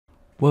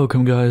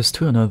Welcome guys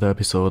to another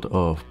episode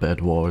of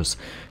BedWars.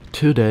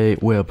 Today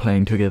we're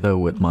playing together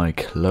with my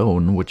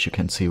clone, which you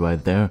can see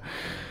right there.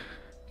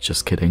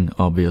 Just kidding,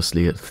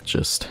 obviously it's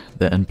just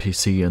the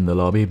NPC in the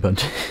lobby,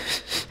 but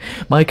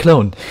my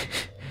clone.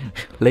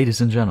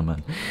 Ladies and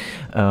gentlemen,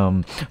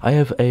 I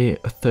have a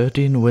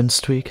 13 win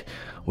streak,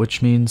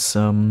 which means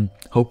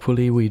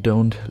hopefully we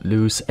don't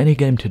lose any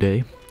game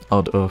today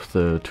out of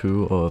the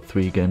 2 or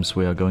 3 games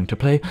we are going to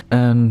play.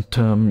 And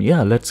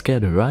yeah, let's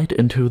get right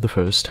into the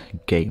first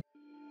game.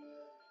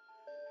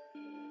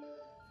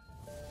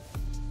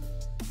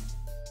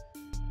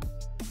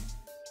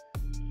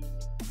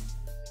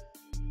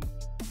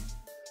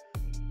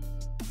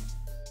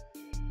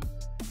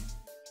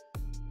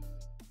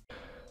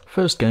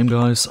 First game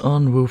guys,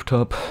 on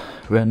rooftop,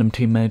 random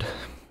teammate.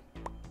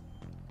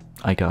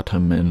 I got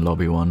him in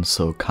lobby 1,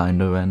 so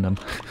kinda random.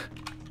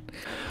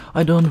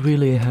 I don't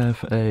really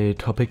have a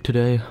topic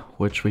today,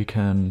 which we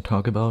can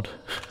talk about.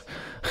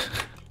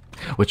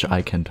 Which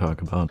I can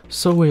talk about.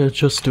 So we're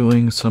just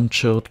doing some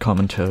chilled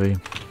commentary,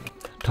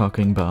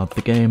 talking about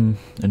the game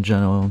in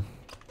general.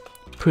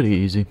 Pretty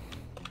easy.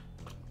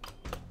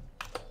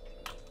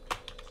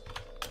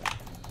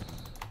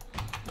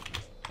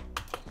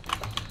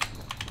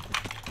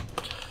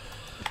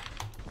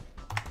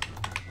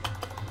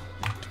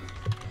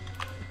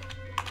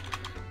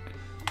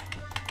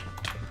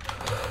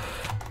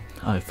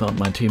 I thought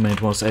my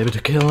teammate was able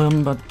to kill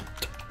him, but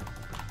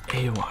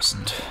he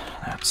wasn't.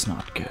 That's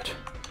not good.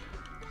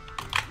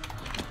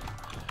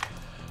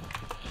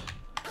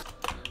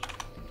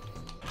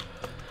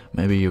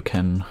 Maybe you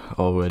can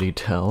already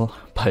tell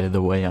by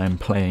the way I'm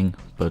playing,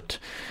 but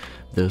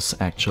this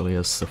actually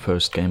is the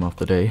first game of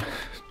the day.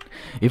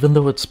 Even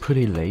though it's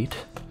pretty late,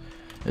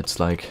 it's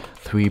like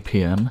 3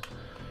 PM,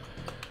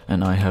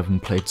 and I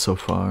haven't played so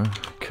far,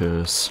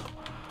 cause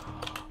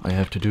I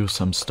have to do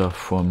some stuff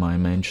for my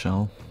main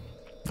shell.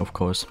 Of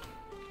course.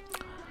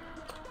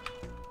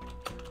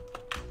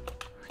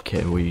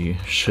 Okay, we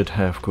should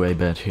have grey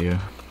bed here.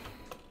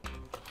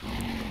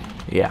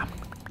 Yeah.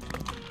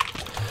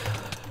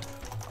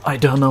 I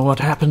don't know what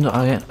happened,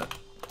 I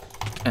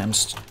am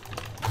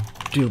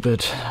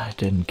stupid. I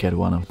didn't get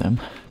one of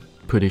them.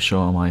 Pretty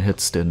sure my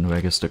hits didn't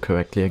register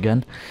correctly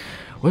again,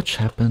 which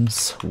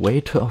happens way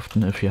too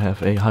often if you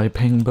have a high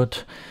ping,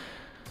 but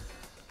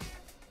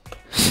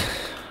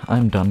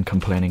I'm done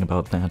complaining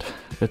about that.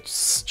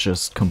 It's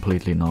just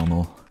completely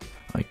normal.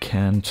 I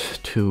can't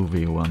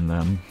 2v1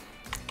 them.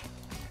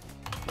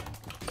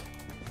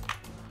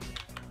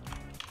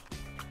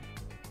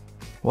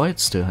 White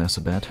still has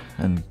a bet,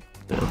 and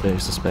their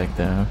base is back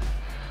there.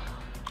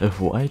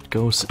 If White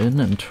goes in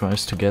and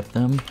tries to get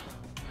them,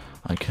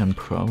 I can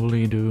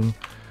probably do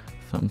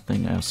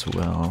something as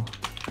well.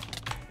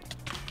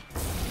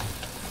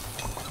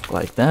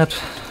 Like that.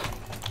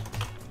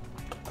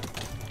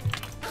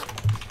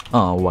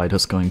 Oh, White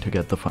is going to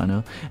get the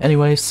final.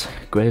 Anyways,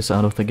 Grey's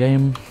out of the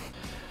game.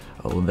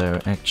 Oh,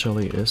 there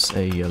actually is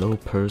a yellow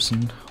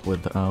person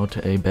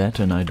without a bet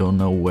and I don't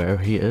know where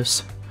he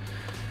is.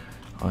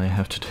 I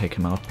have to take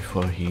him out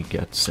before he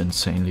gets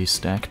insanely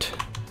stacked.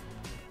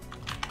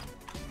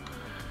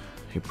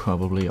 He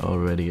probably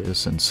already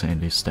is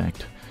insanely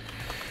stacked.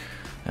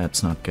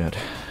 That's not good.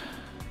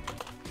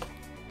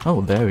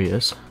 Oh, there he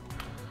is.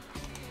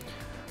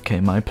 Okay,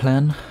 my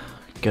plan,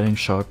 getting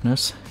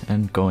sharpness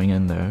and going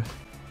in there.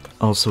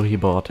 Also, he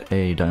bought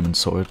a diamond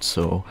sword,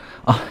 so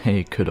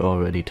I could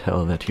already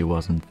tell that he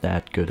wasn't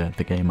that good at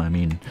the game. I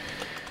mean,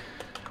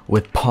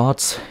 with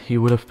pots, he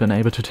would have been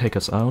able to take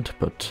us out,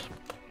 but...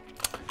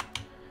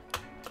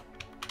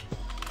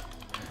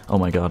 Oh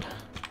my god,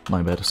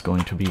 my bet is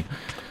going to be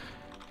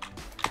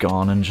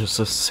gone in just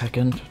a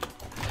second.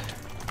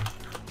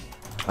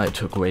 I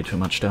took way too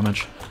much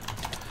damage.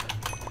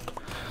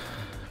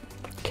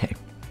 Okay.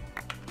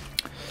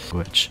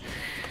 Which...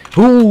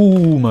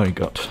 Oh my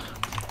god.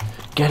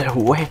 Get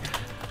away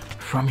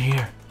from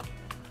here.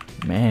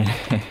 Man,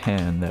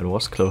 that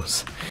was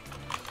close.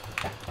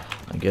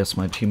 I guess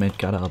my teammate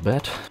got our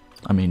bet.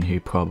 I mean, he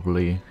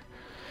probably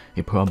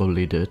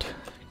did,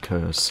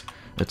 cause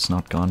it's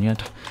not gone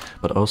yet.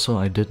 But also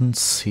I didn't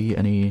see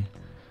any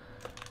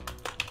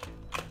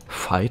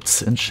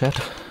fights in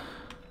chat.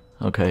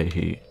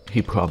 Okay,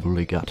 he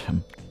probably got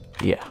him.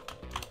 Yeah.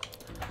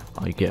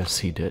 I guess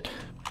he did.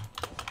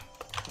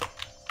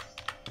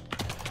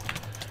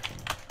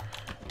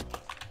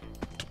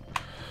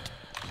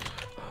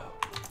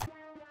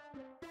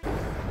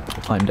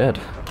 I'm dead.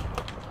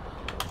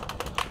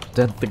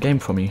 Dead the game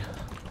for me.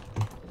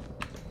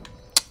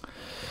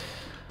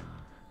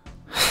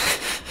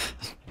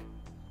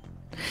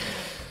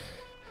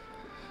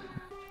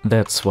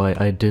 That's why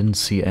I didn't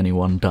see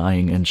anyone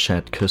dying in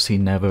chat, cause he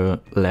never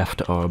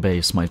left our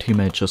base. My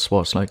teammate just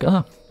was like,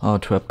 ah, our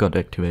trap got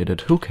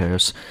activated, who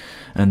cares?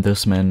 And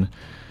this man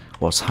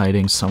was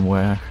hiding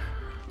somewhere.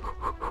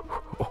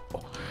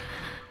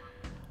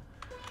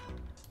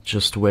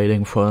 Just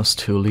waiting for us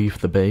to leave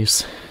the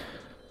base,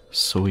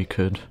 so we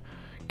could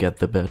get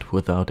the bet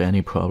without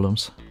any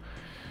problems.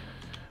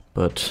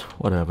 But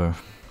whatever.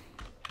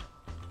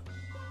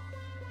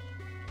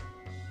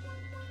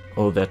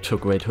 Oh, that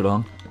took way too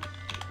long.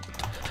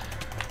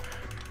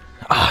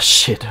 Ah,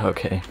 shit,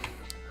 okay.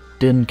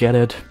 Didn't get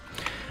it.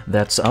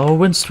 That's our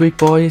win streak,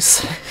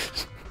 boys.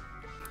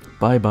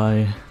 Bye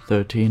bye,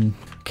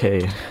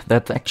 13k.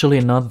 That's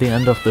actually not the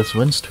end of this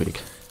win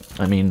streak.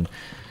 I mean,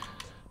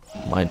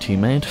 my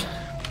teammate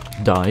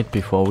died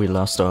before we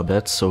lost our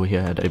bets, so he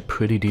had a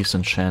pretty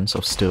decent chance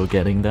of still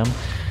getting them.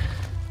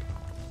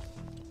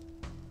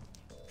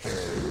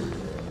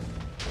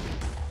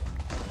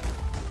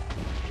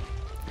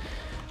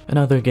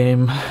 Another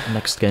game,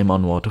 next game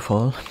on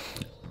Waterfall.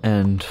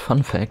 And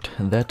fun fact,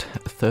 that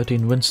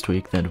 13 win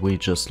streak that we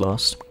just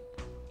lost,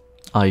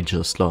 I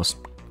just lost.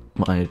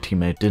 My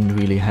teammate didn't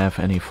really have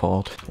any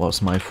fault,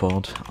 was my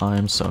fault,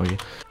 I'm sorry.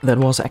 That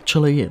was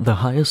actually the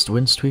highest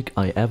win streak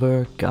I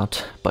ever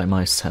got by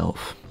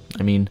myself.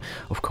 I mean,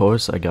 of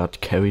course I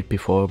got carried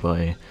before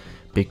by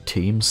big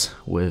teams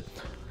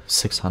with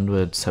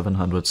 600,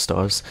 700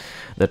 stars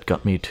that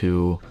got me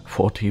to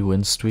 40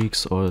 win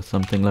streaks or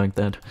something like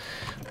that.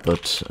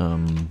 But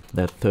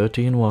that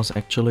 13 was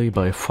actually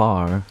by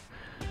far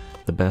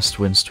the best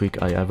win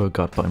streak I ever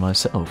got by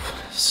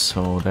myself.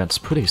 So that's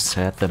pretty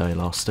sad that I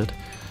lost it.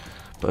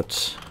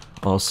 But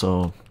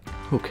also,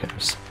 who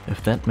cares?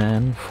 If that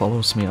man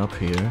follows me up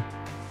here,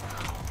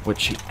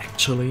 which he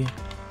actually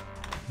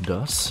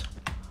does,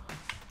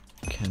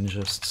 can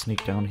just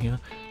sneak down here,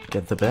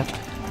 get the bet.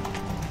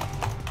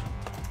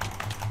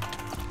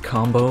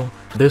 Combo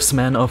this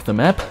man off the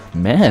map.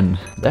 Man,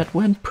 that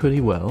went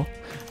pretty well.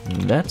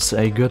 That's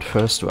a good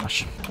first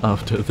rush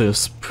after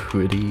this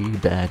pretty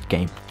bad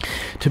game.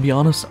 To be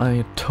honest,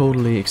 I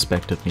totally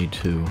expected me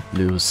to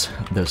lose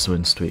this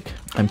win streak.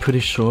 I'm pretty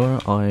sure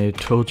I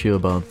told you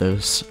about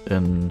this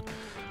in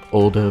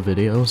older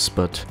videos,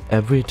 but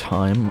every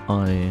time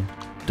I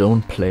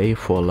don't play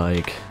for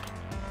like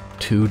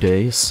 2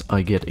 days,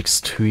 I get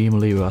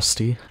extremely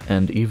rusty,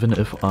 and even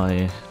if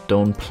I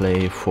don't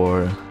play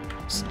for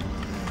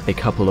a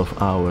couple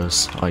of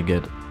hours, I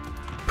get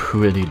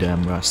pretty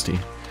damn rusty.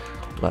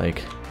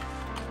 Like,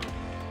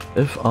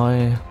 if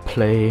I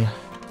play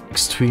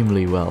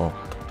extremely well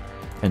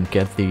and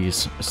get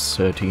these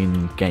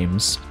 13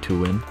 games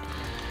to win,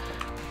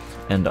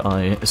 and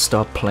I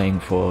stop playing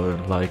for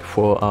like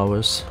 4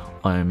 hours,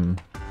 I'm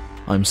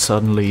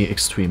suddenly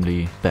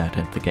extremely bad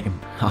at the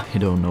game. I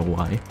don't know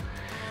why.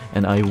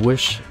 And I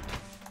wish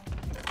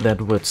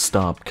that would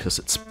stop, because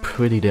it's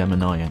pretty damn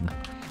annoying.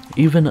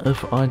 Even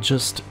if I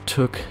just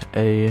took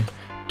a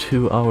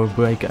 2-hour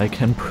break, I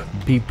can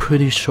be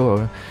pretty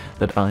sure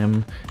that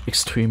I'm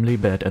extremely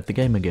bad at the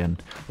game again.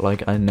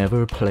 Like, I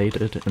never played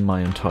it in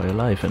my entire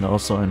life, and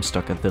also I'm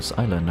stuck at this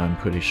island, I'm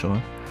pretty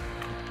sure.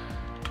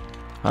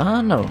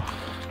 Ah, no,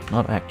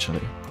 not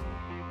actually.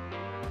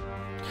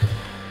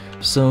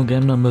 So,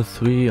 game number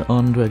 3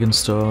 on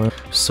Dragonstar.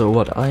 So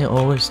what I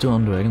always do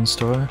on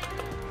Dragonstar,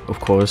 of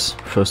course,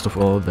 first of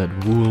all, that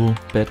rule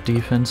bad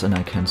defense, and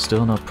I can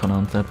still not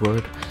pronounce that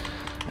word.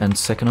 And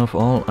second of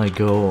all, I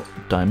go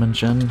Diamond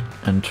Gen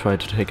and try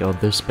to take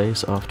out this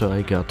base after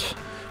I got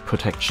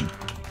protection.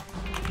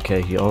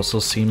 Okay, he also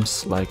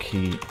seems like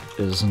he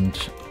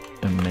isn't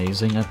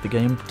amazing at the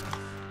game.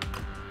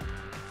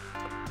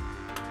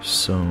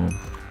 So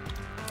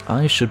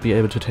I should be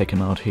able to take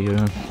him out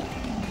here.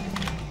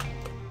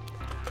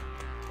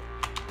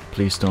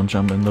 Please don't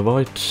jump in the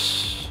void.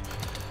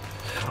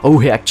 Oh,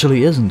 he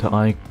actually isn't.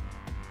 I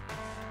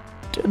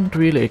didn't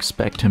really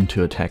expect him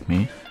to attack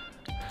me.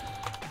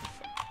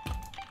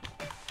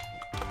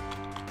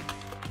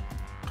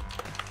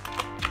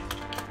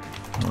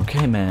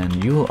 Okay, man,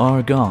 you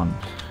are gone.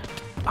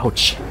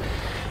 Ouch.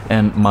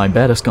 And my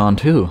bet is gone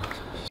too.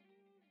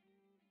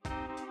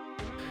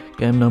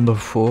 Game number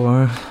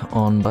 4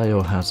 on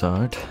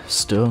Biohazard.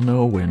 Still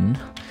no win.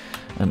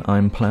 And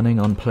I'm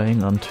planning on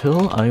playing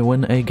until I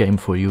win a game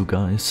for you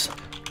guys.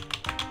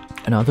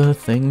 Another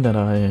thing that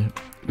I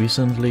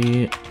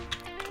recently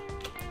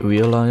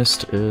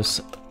realized is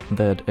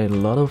that a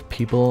lot of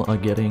people are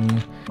getting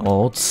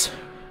alts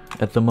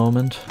at the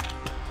moment.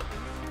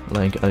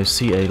 Like, I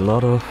see a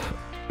lot of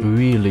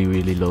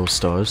really low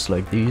stars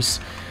like these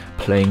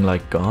playing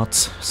like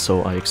gods,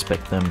 so I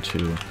expect them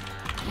to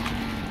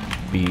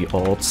be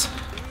alts,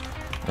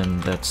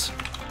 and that's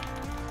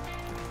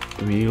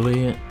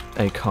really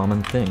a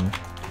common thing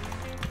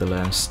the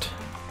last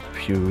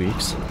few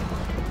weeks.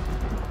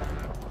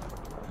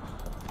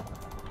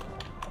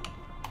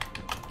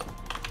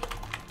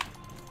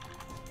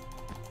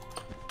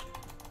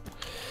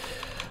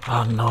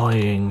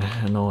 Annoying,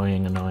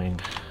 annoying, annoying.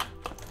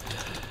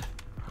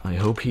 I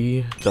hope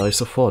he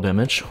dies of 4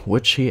 damage,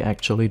 which he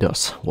actually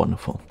does.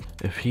 Wonderful.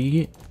 If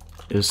he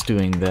is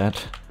doing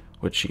that,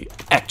 which he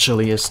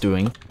actually is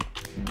doing.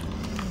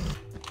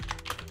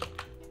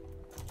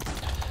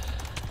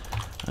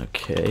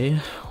 Okay,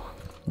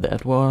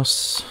 that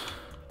was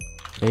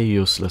a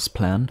useless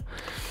plan.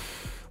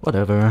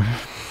 Whatever.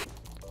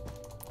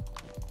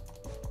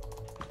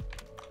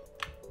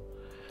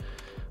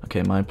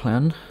 Okay, my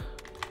plan.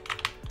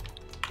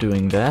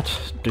 Doing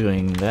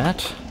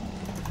that,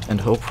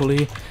 and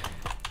hopefully...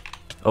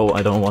 Oh,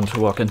 I don't want to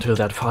walk into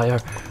that fire.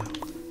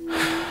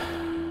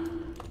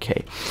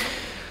 Okay,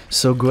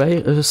 so Gray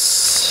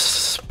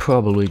is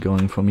probably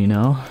going for me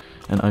now,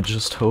 and I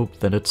just hope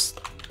that it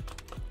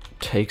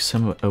takes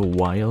him a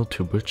while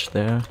to bridge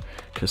there,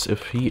 because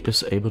if he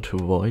is able to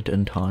avoid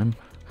in time...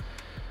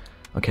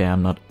 Okay,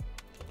 I'm not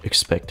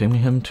expecting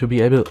him to be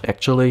able...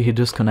 Actually, he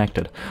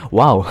disconnected.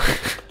 Wow!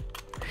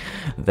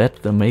 That's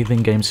the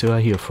amazing games you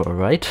are here for,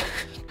 right?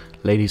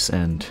 Ladies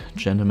and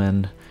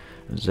gentlemen,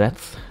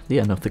 that's the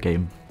end of the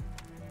game.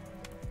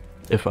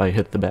 If I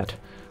hit the bed.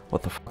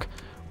 What the fuck?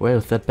 Where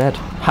is that bed?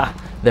 Ha!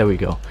 There we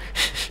go.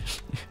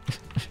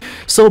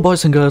 So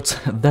boys and girls,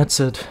 that's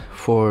it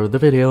for the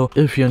video.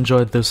 If you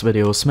enjoyed this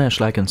video, smash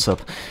like and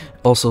sub.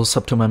 Also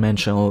sub to my main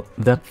channel,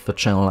 that's the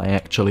channel I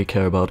actually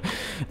care about.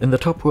 In the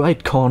top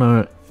right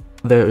corner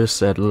there is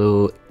that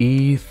little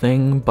E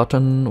thing,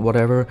 button,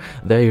 whatever.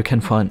 There you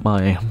can find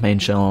my main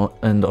channel,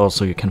 and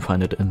also you can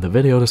find it in the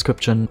video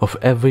description of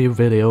every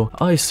video.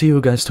 I see you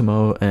guys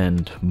tomorrow,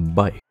 and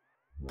bye.